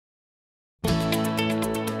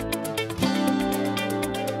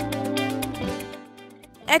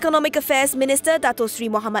Economic Affairs Minister Datuk Sri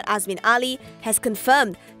Muhammad Azmin Ali has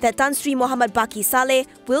confirmed that Tan Sri Mohd Bakke Salleh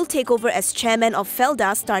will take over as chairman of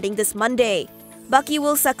Felda starting this Monday. Bakke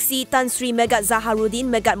will succeed Tan Sri Megat Zaharuddin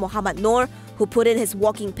Megat Muhammad Noor, who put in his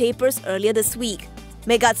walking papers earlier this week.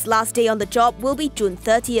 Megat's last day on the job will be June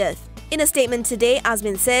 30th. In a statement today,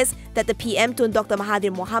 Azmin says that the PM Tun Dr.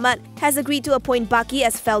 Mahathir Mohamad has agreed to appoint Bakke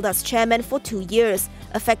as Felda's chairman for 2 years,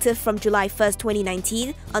 effective from July 1st,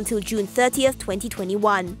 2019 until June 30th,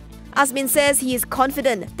 2021. Azmin says he is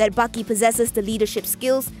confident that Bakke possesses the leadership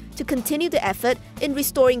skills to continue the effort in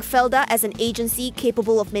restoring Felda as an agency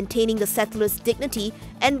capable of maintaining the settlers' dignity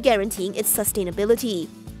and guaranteeing its sustainability.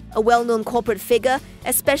 A well-known corporate figure,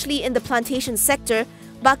 especially in the plantation sector,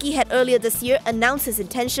 Bakke had earlier this year announced his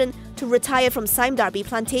intention to retire from Sime Darby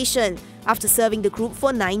Plantation after serving the group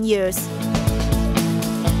for 9 years.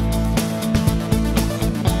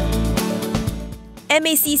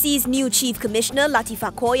 MACC's new Chief Commissioner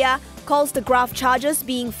Latheefa Koya calls the graft charges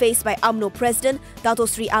being faced by UMNO President Datuk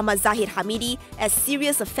Sri Ahmad Zahid Hamidi as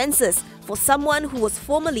serious offences for someone who was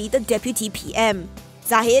formerly the Deputy PM.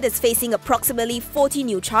 Zahid is facing approximately 40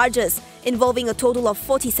 new charges, involving a total of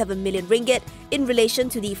 47 million ringgit in relation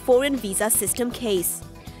to the foreign visa system case.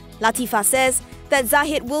 Latheefa says that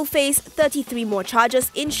Zahid will face 33 more charges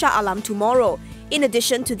in Shah Alam tomorrow, in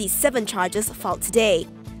addition to the 7 charges filed today.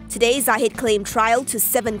 Today, Zahid claimed trial to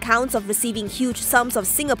 7 counts of receiving huge sums of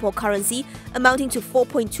Singapore currency amounting to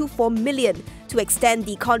 4.24 million to extend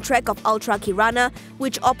the contract of Ultra Kirana,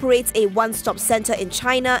 which operates a one-stop centre in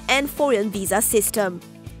China and foreign visa system.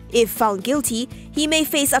 If found guilty, he may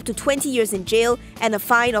face up to 20 years in jail and a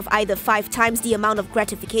fine of either 5 times the amount of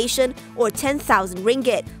gratification or 10,000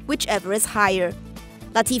 ringgit, whichever is higher.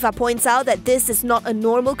 Latheefa points out that this is not a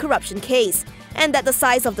normal corruption case, and that the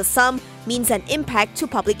size of the sum means an impact to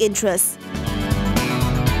public interest.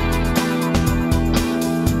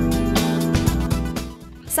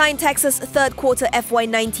 Sintax's third quarter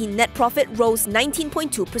FY19 net profit rose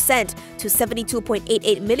 19.2% to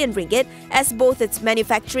 72.88 million ringgit as both its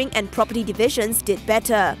manufacturing and property divisions did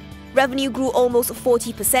better. Revenue grew almost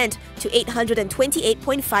 40% to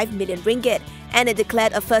 828.5 million ringgit, and it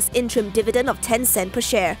declared a first interim dividend of 10 cents per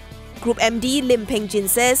share. Group MD Lim Peng Jin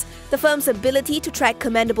says the firm's ability to track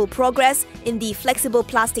commendable progress in the flexible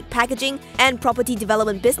plastic packaging and property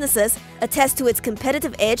development businesses attests to its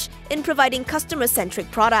competitive edge in providing customer-centric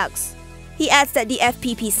products. He adds that the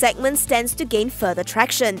FPP segment stands to gain further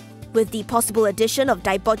traction, with the possible addition of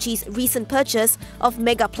Daibochi's recent purchase of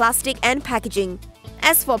Mega Plastic and Packaging.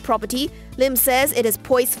 As for property, Lim says it is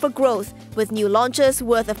poised for growth, with new launches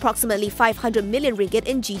worth approximately 500 million ringgit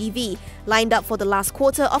in GDV lined up for the last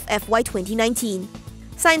quarter of FY 2019.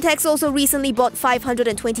 Sintax also recently bought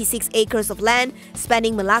 526 acres of land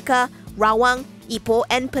spanning Melaka, Rawang, Ipoh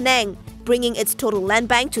and Penang, bringing its total land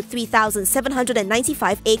bank to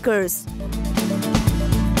 3,795 acres.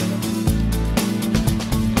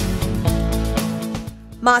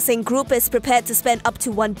 MACC Group is prepared to spend up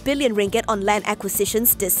to 1 billion ringgit on land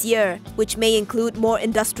acquisitions this year, which may include more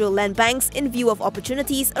industrial land banks in view of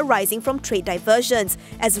opportunities arising from trade diversions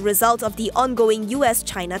as a result of the ongoing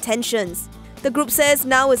US-China tensions. The group says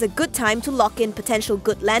now is a good time to lock in potential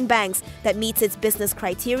good land banks that meets its business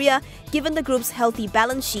criteria, given the group's healthy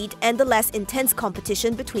balance sheet and the less intense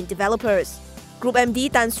competition between developers. Group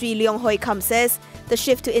MD Tan Sri Leong Hoi Kam says the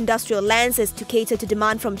shift to industrial lands is to cater to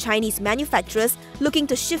demand from Chinese manufacturers looking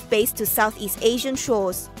to shift base to Southeast Asian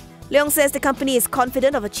shores. Leong says the company is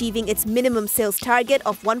confident of achieving its minimum sales target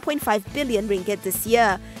of 1.5 billion ringgit this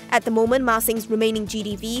year. At the moment, MACC's remaining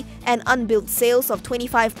GDV and unbilled sales of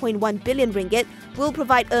 25.1 billion ringgit will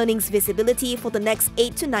provide earnings visibility for the next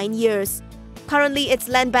 8 to 9 years. Currently, its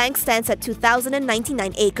land bank stands at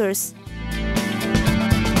 2,099 acres.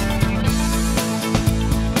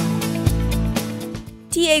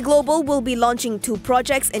 TA Global will be launching 2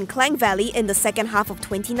 projects in Klang Valley in the second half of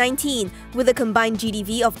 2019, with a combined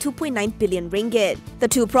GDV of 2.9 billion ringgit. The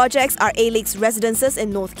 2 projects are A-League's residences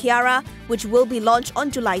in North Kiara, which will be launched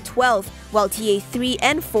on July 12, while TA 3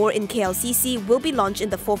 and 4 in KLCC will be launched in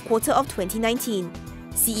the fourth quarter of 2019.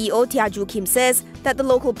 CEO Tiaju Kim says that the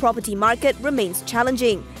local property market remains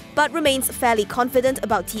challenging, but remains fairly confident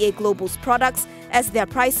about TA Global's products as their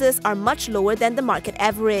prices are much lower than the market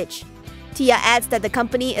average. Tia adds that the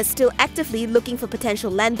company is still actively looking for potential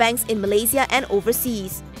land banks in Malaysia and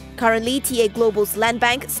overseas. Currently, TA Global's land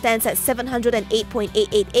bank stands at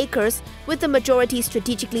 708.88 acres, with the majority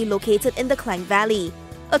strategically located in the Klang Valley.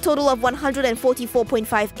 A total of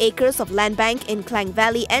 144.5 acres of land bank in Klang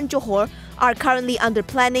Valley and Johor are currently under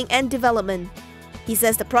planning and development. He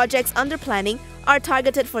says the projects under planning are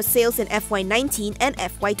targeted for sales in FY19 and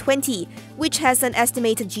FY20, which has an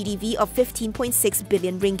estimated GDV of 15.6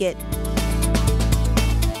 billion ringgit.